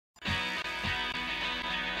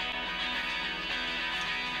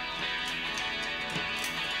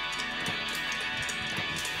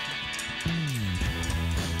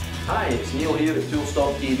Hi, it's Neil here at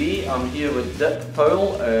Toolstop TV. I'm here with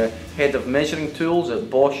Powell, Head of Measuring Tools at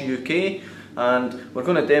Bosch UK, and we're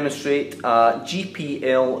going to demonstrate a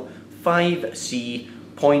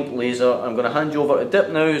GPL5C point laser. I'm going to hand you over to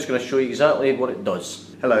Dip now, who's going to show you exactly what it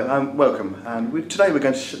does. Hello, welcome, and today we're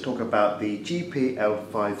going to talk about the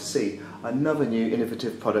GPL5C, another new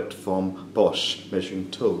innovative product from Bosch Measuring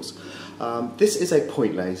Tools. This is a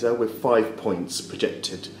point laser with 5 points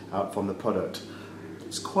projected out from the product.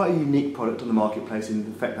 It's quite a unique product on the marketplace in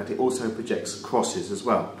the fact that it also projects crosses as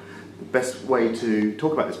well. The best way to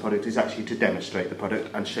talk about this product is actually to demonstrate the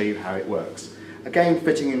product and show you how it works. Again,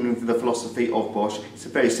 fitting in with the philosophy of Bosch, it's a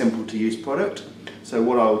very simple to use product. So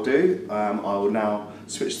what I'll do, I will now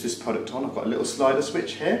switch this product on. I've got a little slider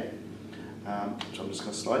switch here, which I'm just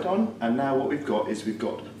going to slide on. And now what we've got is we've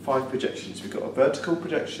got 5 projections. We've got a vertical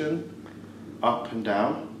projection, up and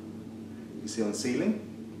down, you see on the ceiling.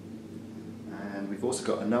 And we've also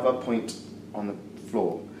got another point on the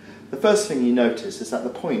floor. The first thing you notice is that the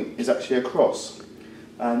point is actually a cross.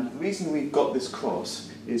 And the reason we've got this cross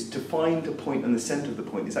is to find the point and the centre of the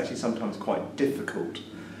point is actually sometimes quite difficult.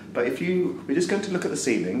 But we're just going to look at the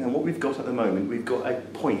ceiling, and what we've got at the moment, we've got a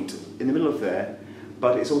point in the middle of there,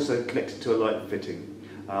 but it's also connected to a light fitting.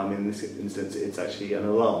 In this instance, it's actually an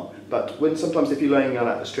alarm. But sometimes if you're laying out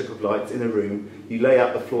a strip of lights in a room, you lay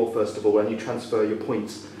out the floor first of all, and you transfer your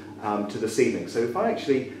points to the ceiling. So if I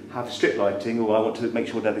actually have strip lighting, or I want to make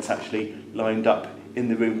sure that it's actually lined up in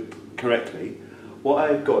the room correctly, what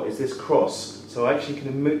I've got is this cross. So I actually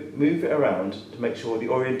can move it around to make sure the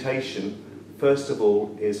orientation, first of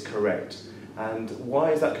all, is correct. And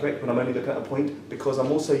why is that correct when I'm only looking at a point? Because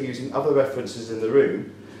I'm also using other references in the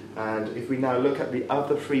room. And if we now look at the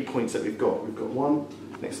other 3 points that we've got one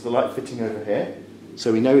next to the light fitting over here.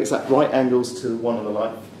 So we know it's at right angles to one of the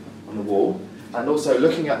light on the wall. And also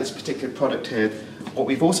looking at this particular product here, what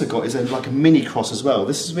we've also got is like a mini cross as well.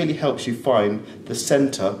 This really helps you find the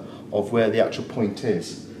centre of where the actual point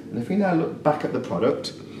is. And if we now look back at the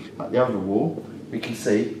product, at the other wall, we can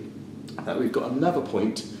see that we've got another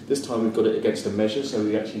point. This time we've got it against a measure, so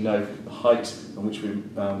we actually know the height on which we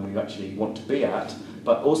actually want to be at.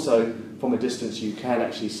 But also, from a distance, you can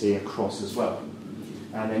actually see a cross as well.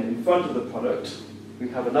 And then in front of the product, we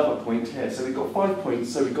have another point here. So we've got 5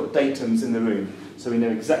 points, so we've got datums in the room. So we know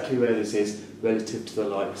exactly where this is relative to the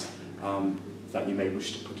light that you may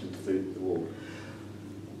wish to put into the wall.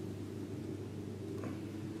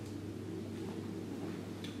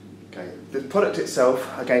 Okay. The product itself,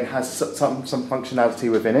 again, has some functionality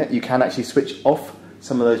within it. You can actually switch off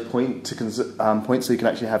some of those points, so you can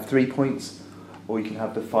actually have 3 points, or you can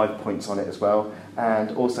have the 5 points on it as well. And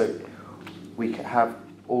also, we can have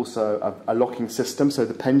a locking system, so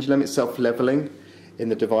the pendulum itself levelling in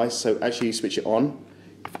the device. So as you switch it on,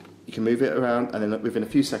 you can move it around, and then within a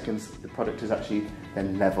few seconds, the product is actually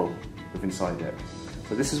then level with inside it.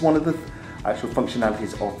 So this is one of the actual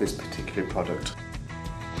functionalities of this particular product.